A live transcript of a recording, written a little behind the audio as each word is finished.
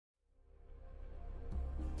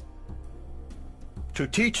To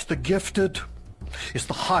teach the gifted is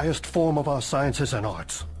the highest form of our sciences and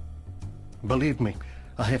arts. Believe me,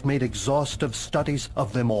 I have made exhaustive studies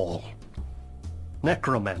of them all.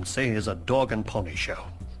 Necromancy is a dog and pony show.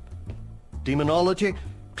 Demonology?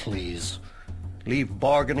 Please. Leave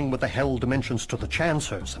bargaining with the hell dimensions to the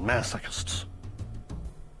chancers and masochists.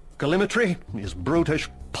 Callimetry is brutish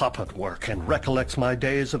puppet work and recollects my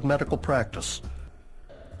days of medical practice.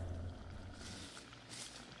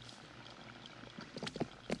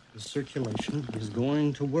 The circulation is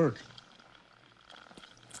going to work.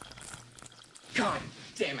 God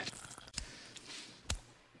damn it!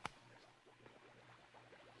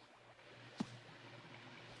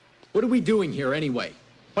 What are we doing here anyway?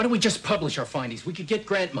 Why don't we just publish our findings? We could get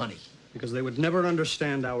grant money. Because they would never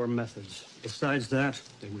understand our methods. Besides that,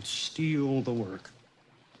 they would steal the work.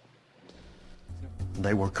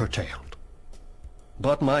 They were curtailed.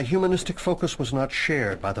 But my humanistic focus was not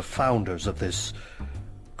shared by the founders of this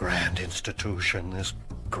grand institution, this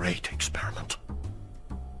great experiment.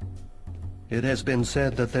 It has been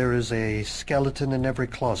said that there is a skeleton in every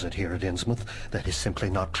closet here at Innsmouth. That is simply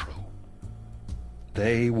not true.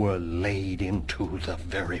 They were laid into the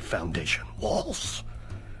very foundation walls.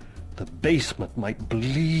 The basement might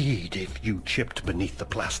bleed if you chipped beneath the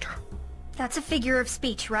plaster. That's a figure of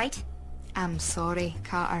speech, right? I'm sorry,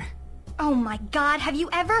 Carter. Oh my God, have you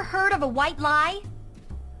ever heard of a white lie?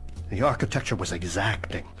 The architecture was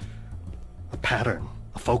exacting. A pattern,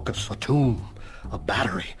 a focus, a tomb, a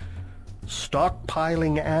battery.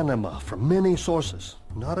 Stockpiling anima from many sources,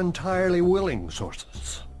 not entirely willing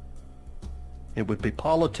sources. It would be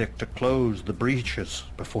politic to close the breaches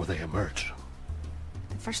before they emerge.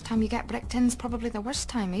 The first time you get bricked in's probably the worst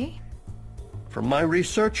time, eh? From my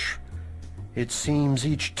research, it seems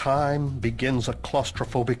each time begins a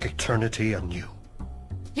claustrophobic eternity anew.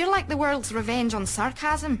 You're like the world's revenge on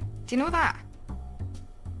sarcasm. Do you know that?